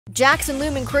Jackson,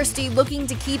 Lumen, Christi looking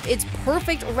to keep its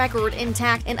perfect record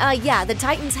intact, and yeah, the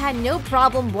Titans had no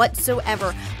problem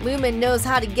whatsoever. Lumen knows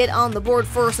how to get on the board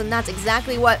first, and that's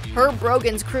exactly what Herb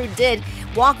Brogan's crew did.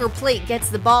 Walker Plate gets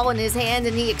the ball in his hand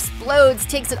and he explodes,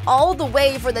 takes it all the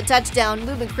way for the touchdown.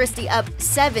 Lumen Christi up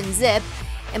 7-zip.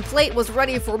 And Plate was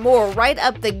ready for more, right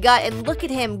up the gut, and look at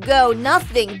him go,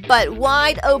 nothing but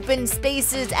wide open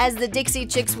spaces, as the Dixie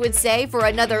Chicks would say, for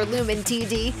another Lumen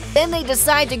TD. Then they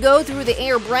decide to go through the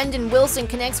air. Brendan Wilson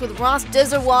connects with Ross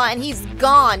Dizawa, and he's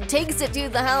gone, takes it to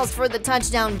the house for the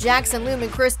touchdown. Jackson, Lumen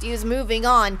Christi is moving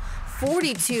on,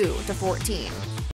 42-14.